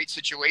in a great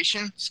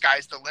situation,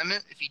 sky's the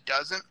limit. If he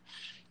doesn't,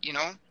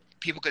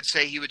 people could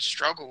say he would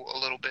struggle a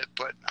little bit.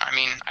 But, I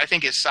mean, I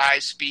think his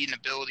size, speed, and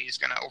ability is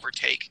going to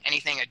overtake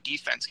anything a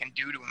defense can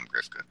do to him,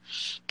 Grifka.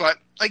 But,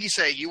 like you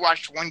say, you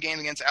watched one game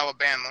against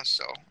Alabama,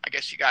 so I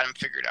guess you got him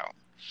figured out.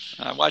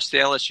 I watched the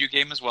LSU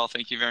game as well.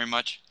 Thank you very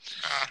much.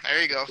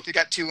 There you go. He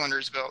got 2 under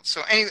his belt.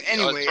 So anyway,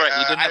 that's right.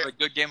 He didn't have a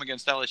good game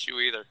against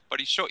LSU either,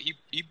 but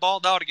he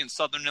balled out against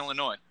Southern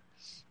Illinois.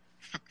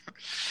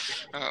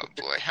 Oh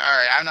boy! All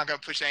right, I'm not gonna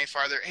push it any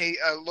farther. Hey,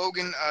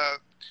 Logan,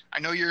 I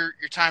know your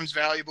time's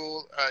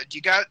valuable. Do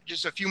you got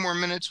just a few more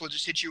minutes? We'll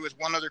just hit you with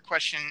one other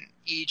question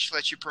each,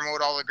 let you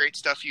promote all the great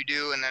stuff you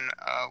do, and then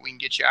we can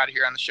get you out of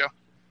here on the show.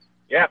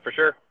 Yeah, for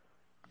sure.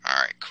 All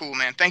right, cool,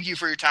 man. Thank you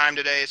for your time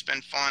today. It's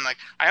been fun. Like,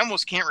 I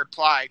almost can't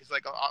reply because,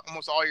 like,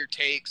 almost all your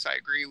takes I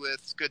agree with.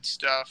 It's good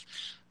stuff.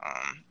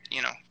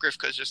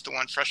 Grifka's just the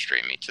one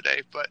frustrating me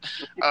today. But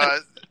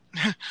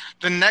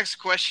the next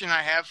question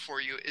I have for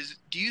you is,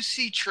 do you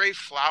see Trey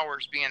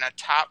Flowers being a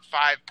top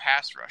 5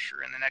 pass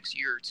rusher in the next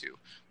year or two?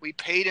 We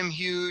paid him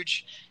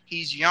huge.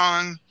 He's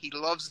young. He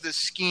loves this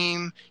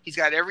scheme. He's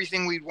got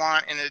everything we'd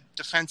want in a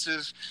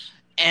defensive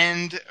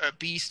end, a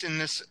beast in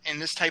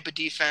this type of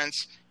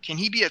defense. Can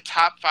he be a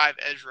top 5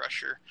 edge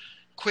rusher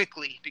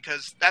quickly?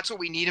 Because that's what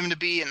we need him to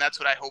be, and that's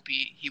what I hope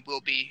he will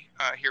be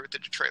here with the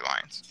Detroit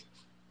Lions.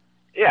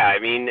 Yeah, I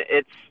mean,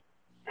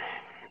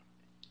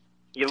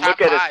 you top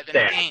look at his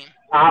stats,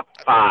 top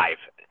 5.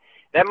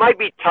 That might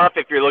be tough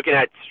if you're looking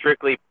at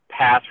strictly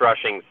pass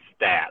rushing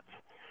stats.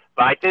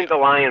 But I think the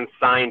Lions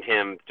signed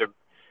him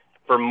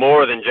for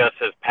more than just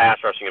his pass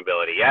rushing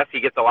ability. Yes, he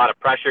gets a lot of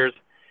pressures,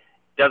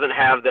 doesn't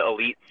have the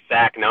elite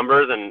sack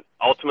numbers, and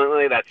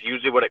ultimately that's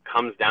usually what it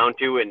comes down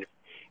to. And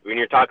when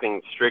you're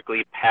talking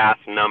strictly pass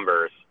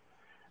numbers,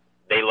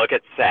 they look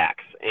at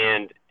sacks.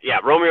 And, yeah,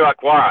 Romeo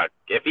Okwara,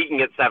 if he can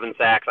get 7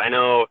 sacks, I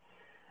know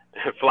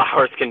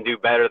Flowers can do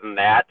better than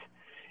that.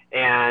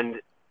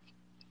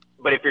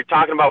 But if you're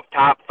talking about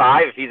top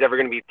 5, if he's ever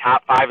going to be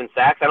top 5 in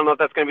sacks, I don't know if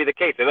that's going to be the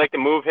case. They like to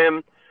move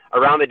him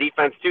around the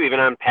defense too. Even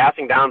on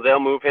passing downs, they'll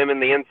move him in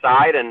the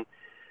inside, and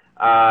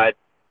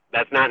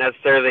that's not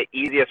necessarily the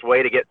easiest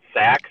way to get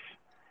sacks.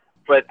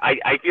 but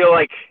I feel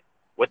like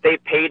what they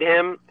paid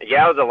him,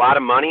 yeah, it was a lot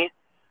of money,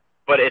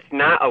 but it's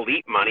not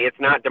elite money. It's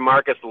not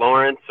DeMarcus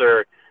Lawrence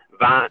or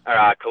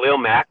Khalil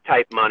Mack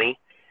type money.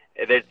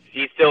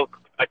 He's still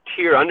a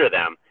tier under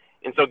them.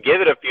 And so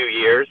give it a few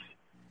years,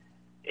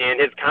 and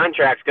his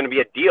contract's going to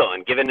be a deal.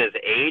 And given his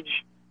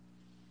age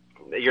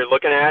that you're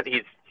looking at,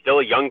 he's still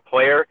a young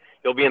player.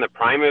 He'll be in the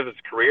prime of his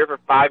career for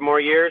 5 more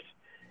years.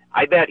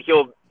 I bet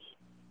he'll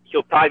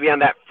probably be on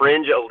that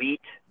fringe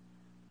elite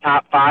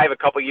top 5 a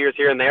couple years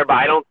here and there, but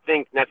I don't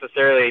think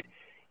necessarily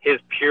his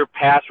pure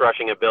pass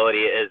rushing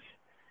ability is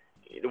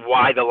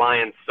why the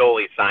Lions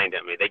solely signed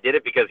him. I mean, they did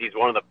it because he's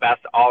one of the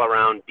best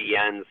all-around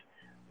DNs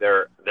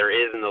there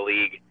is in the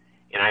league,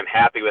 and I'm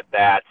happy with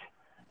that.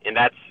 And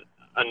that's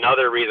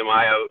another reason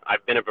why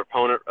I've been a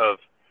proponent of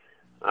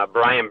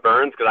Brian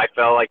Burns, because I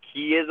felt like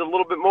he is a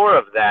little bit more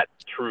of that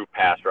true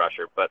pass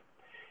rusher. But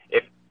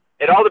if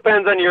it all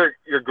depends on your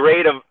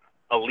grade of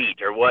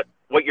elite, or what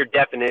your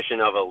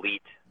definition of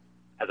elite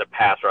as a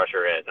pass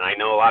rusher is. And I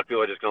know a lot of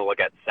people are just going to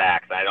look at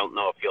sacks. I don't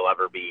know if he'll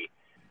ever be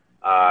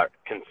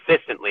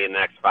consistently in the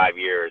next 5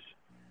 years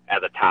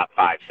as a top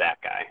 5 sack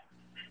guy.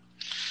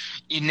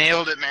 You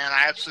nailed it, man.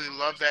 I absolutely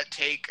love that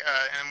take.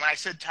 And when I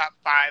said top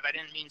 5, I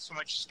didn't mean so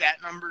much stat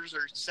numbers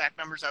or sack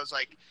numbers. I was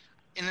like,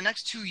 in the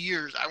next 2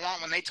 years, I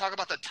want, when they talk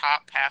about the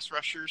top pass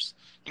rushers,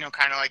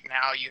 kind of like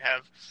now you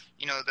have,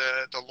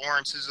 the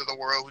Lawrences of the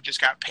world who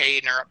just got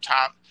paid and are up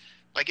top.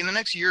 Like in the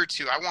next year or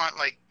two, I want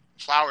like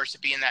Flowers to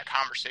be in that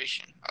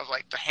conversation of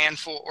like the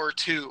handful or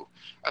two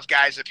of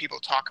guys that people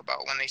talk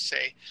about when they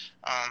say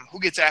who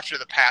gets after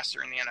the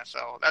passer in the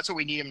NFL. That's what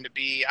we need him to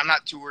be. I'm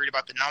not too worried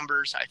about the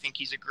numbers. I think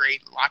he's a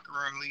great locker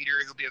room leader.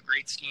 He'll be a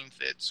great scheme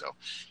fit. So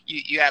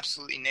you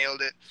absolutely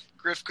nailed it.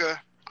 Grifka,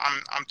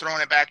 I'm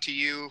throwing it back to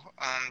you.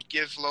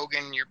 Give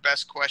Logan your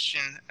best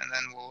question, and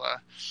then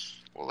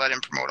we'll let him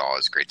promote all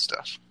his great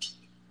stuff.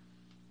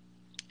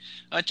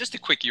 Just a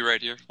quickie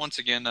right here. Once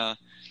again,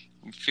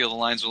 we feel the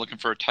Lions are looking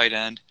for a tight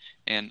end,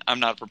 and I'm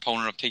not a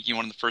proponent of taking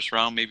one in the first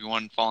round, maybe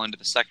one fall into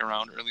the second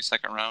round, early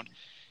second round.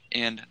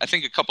 And I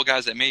think a couple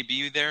guys that may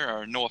be there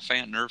are Noah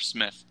Fant and Irv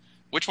Smith.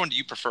 Which one do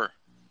you prefer?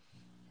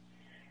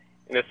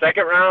 In the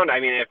second round, I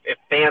mean, if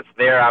Fant's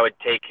there, I would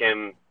take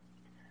him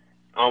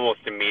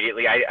almost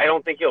immediately. I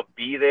don't think he'll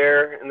be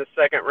there in the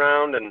second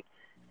round. And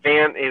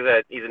Fant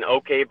he's an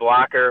okay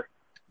blocker,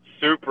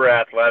 super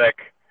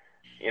athletic,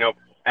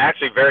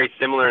 actually very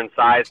similar in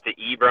size to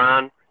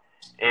Ebron.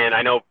 And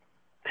I know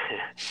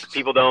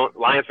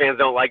Lions fans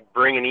don't like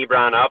bringing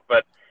Ebron up,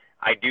 but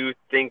I do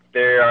think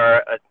they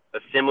are a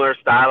similar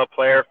style of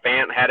player.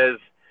 Fant had his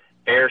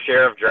fair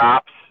share of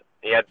drops.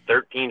 He had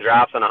 13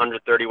 drops on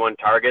 131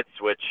 targets,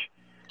 which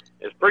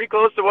is pretty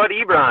close to what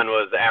Ebron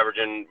was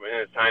averaging in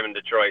his time in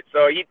Detroit.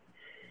 So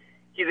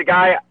he's a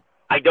guy,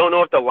 I don't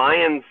know if the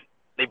Lions,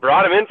 they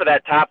brought him in for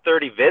that top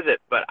 30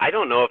 visit, but I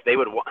don't know if they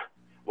would.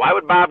 Why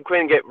would Bob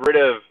Quinn get rid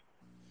of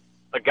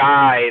a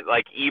guy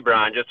like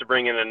Ebron just to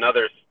bring in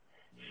another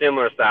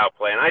similar style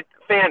play? And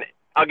Fant,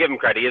 I'll give him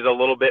credit. He is a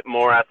little bit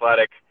more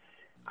athletic.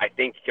 I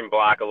think he can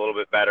block a little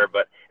bit better.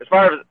 But as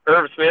far as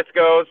Irv Smith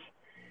goes,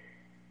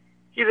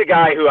 he's a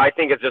guy who I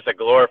think is just a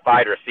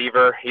glorified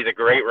receiver. He's a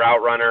great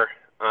route runner.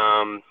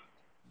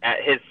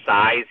 At his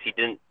size, he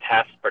didn't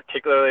test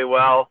particularly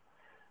well,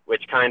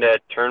 which kind of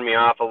turned me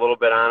off a little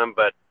bit on him.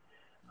 But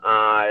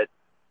I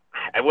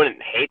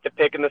wouldn't hate the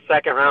pick in the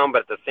second round,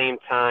 but at the same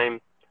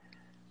time,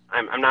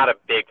 I'm not a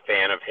big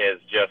fan of his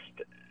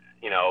just,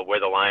 where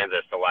the Lions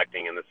are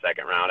selecting in the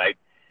second round.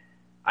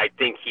 I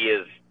think he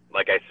is,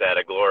 like I said,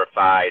 a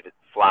glorified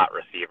slot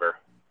receiver.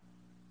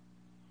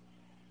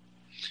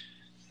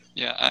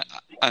 Yeah,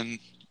 I'm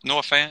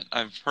Noah Fant.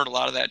 I've heard a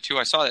lot of that too.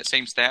 I saw that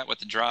same stat with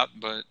the drop,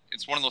 but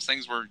it's one of those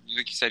things where,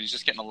 like you said, he's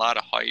just getting a lot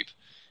of hype,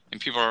 and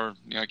people are,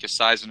 like his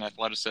size and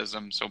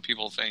athleticism, so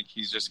people think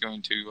he's just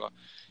going to,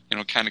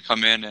 kind of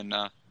come in and,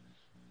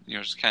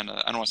 just kind of,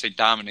 I don't want to say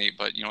dominate,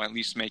 but, at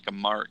least make a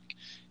mark.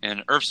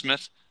 And Irv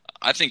Smith,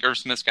 I think Irv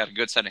Smith's got a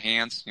good set of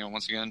hands.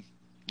 Once again,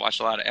 watched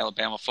a lot of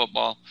Alabama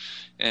football.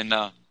 And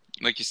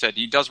like you said,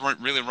 he does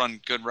really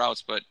run good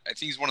routes, but I think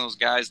he's one of those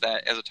guys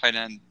that, as a tight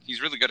end,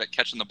 he's really good at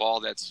catching the ball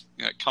that's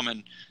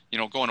coming,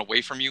 going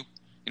away from you.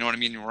 You know what I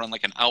mean? You run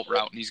like an out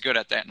route, and he's good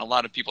at that. And a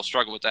lot of people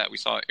struggle with that. We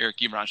saw Eric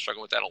Ebron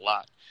struggle with that a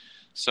lot.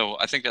 So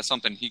I think that's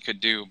something he could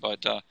do.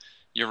 But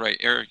you're right,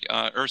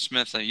 Irv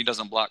Smith, he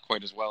doesn't block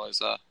quite as well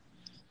as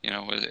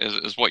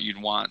is what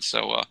you'd want.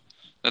 So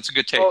that's a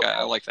good take. Well,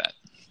 I like that.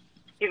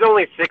 He's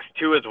only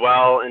 6'2" as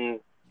well, and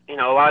a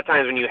lot of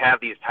times when you have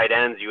these tight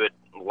ends, you would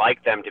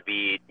like them to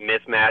be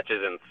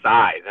mismatches in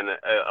size. And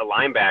a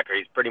linebacker,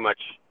 he's pretty much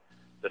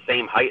the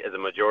same height as a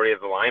majority of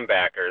the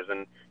linebackers.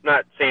 And I'm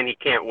not saying he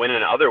can't win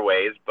in other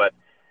ways, but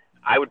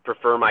I would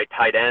prefer my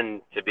tight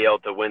end to be able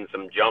to win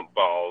some jump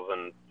balls.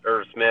 And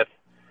Irv Smith,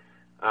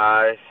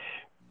 I'm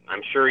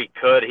sure he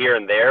could here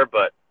and there,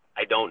 but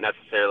I don't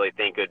necessarily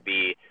think it would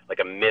be like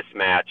a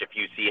mismatch if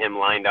you see him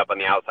lined up on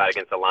the outside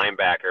against a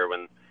linebacker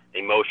when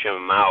they motion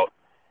him out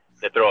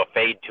to throw a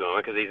fade to him,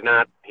 because he's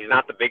not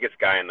the biggest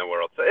guy in the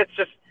world. So it's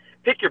just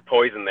pick your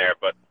poison there,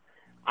 but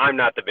I'm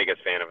not the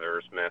biggest fan of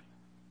Irv Smith.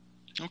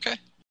 Okay.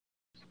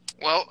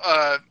 Well,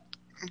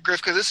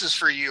 Grifka, this is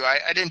for you.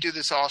 I didn't do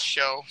this all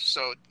show,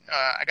 so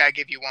I got to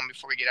give you one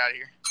before we get out of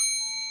here.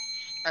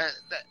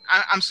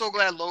 I'm so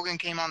glad Logan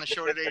came on the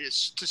show today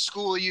to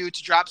school you,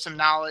 to drop some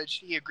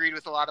knowledge. He agreed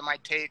with a lot of my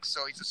takes,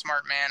 so he's a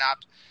smart man.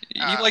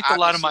 He liked a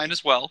lot of mine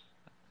as well.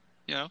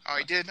 You know? Oh,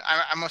 he did?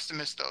 I must have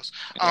missed those.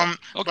 Yeah.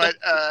 Okay. But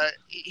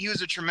he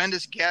was a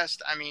tremendous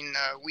guest. I mean,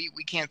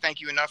 we can't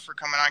thank you enough for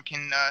coming on.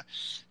 Can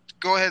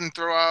go ahead and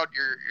throw out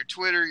your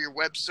Twitter, your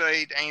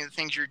website, any of the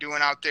things you're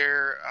doing out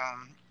there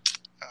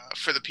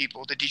for the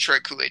people, the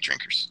Detroit Kool-Aid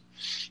drinkers.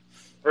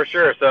 For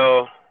sure.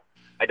 So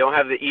I don't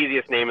have the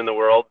easiest name in the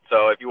world.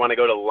 So if you want to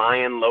go to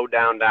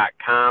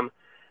lionlowdown.com,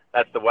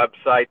 that's the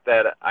website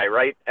that I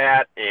write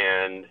at.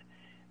 And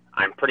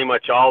I'm pretty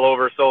much all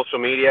over social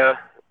media.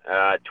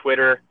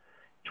 Twitter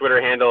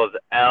handle is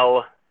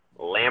LLamorandier,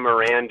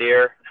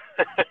 LAMORANDIER.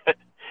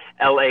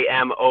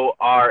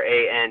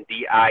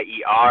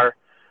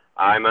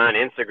 I'm on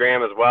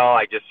Instagram as well.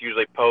 I just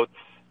usually post.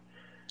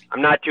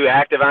 I'm not too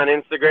active on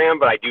Instagram,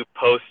 but I do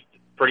post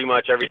pretty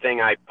much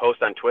everything I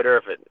post on Twitter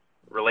if it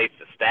relates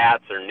to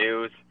stats or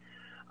news.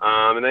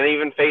 And then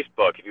even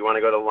Facebook. If you want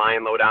to go to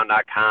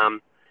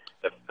lionlowdown.com,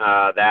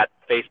 that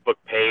Facebook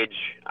page,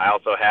 I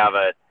also have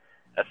a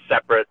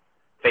separate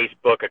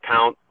Facebook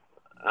account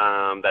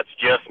that's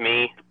just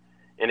me.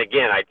 And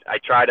again, I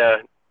try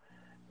to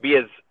be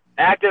as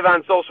active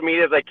on social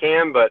media as I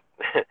can, but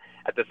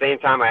at the same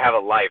time, I have a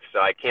life, so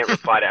I can't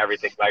reply to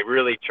everything. But I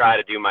really try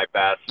to do my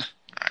best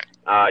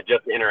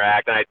just to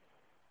interact. And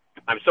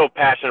I'm so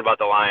passionate about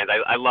the Lions.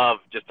 I love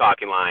just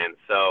talking Lions.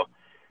 So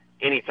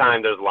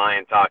anytime there's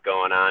Lion talk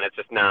going on, it's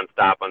just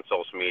nonstop on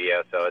social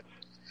media. So it's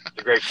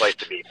a great place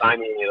to be.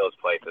 Find me in any of those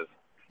places.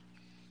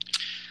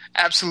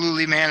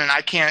 Absolutely, man, and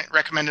I can't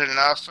recommend it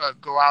enough.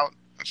 Go out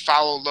and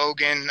follow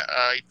Logan.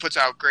 He puts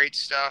out great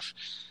stuff.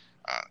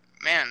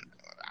 Man,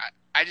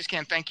 I just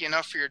can't thank you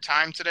enough for your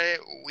time today.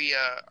 We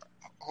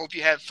hope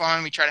you had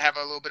fun. We try to have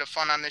a little bit of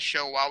fun on this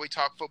show while we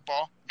talk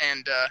football,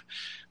 and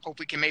hope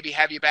we can maybe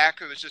have you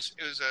back. It was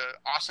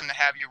awesome to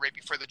have you right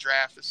before the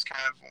draft. It's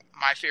kind of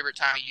my favorite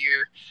time of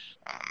year.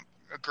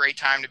 A great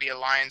time to be a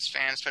Lions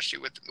fan, especially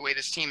with the way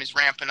this team is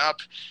ramping up.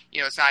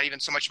 You know, it's not even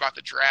so much about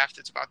the draft.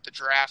 It's about the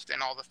draft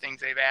and all the things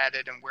they've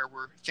added and where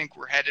think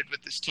we're headed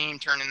with this team,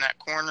 turning that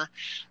corner.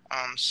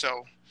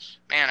 So,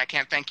 man, I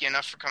can't thank you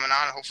enough for coming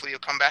on, and hopefully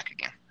you'll come back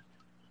again.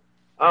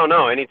 Oh,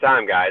 no,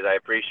 anytime, guys. I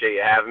appreciate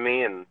you having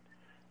me. And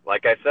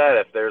like I said,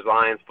 if there's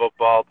Lions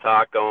football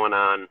talk going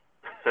on,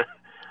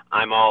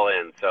 I'm all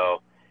in.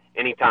 So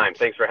anytime.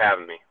 Thanks for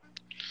having me.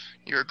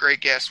 You're a great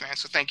guest, man,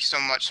 so thank you so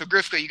much. So,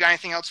 Grifka, you got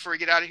anything else before we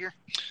get out of here?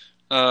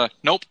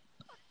 Nope.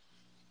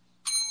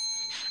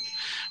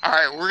 All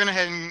right, we're going to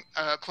head and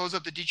close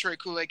up the Detroit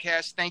Kool-Aid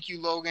cast. Thank you,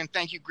 Logan.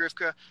 Thank you,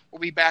 Grifka. We'll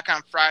be back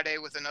on Friday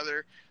with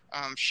another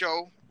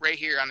show right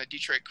here on the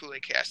Detroit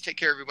Kool-Aid cast. Take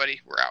care, everybody.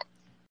 We're out.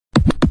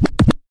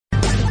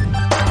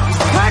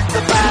 Pack the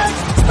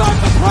bag, start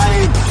the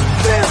plane.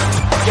 This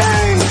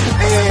game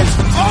is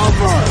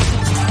over.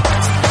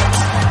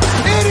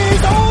 It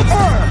is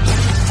over.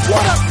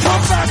 What a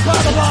comeback by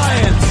the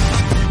Lions.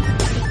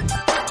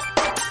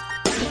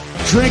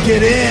 Drink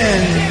it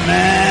in,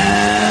 man.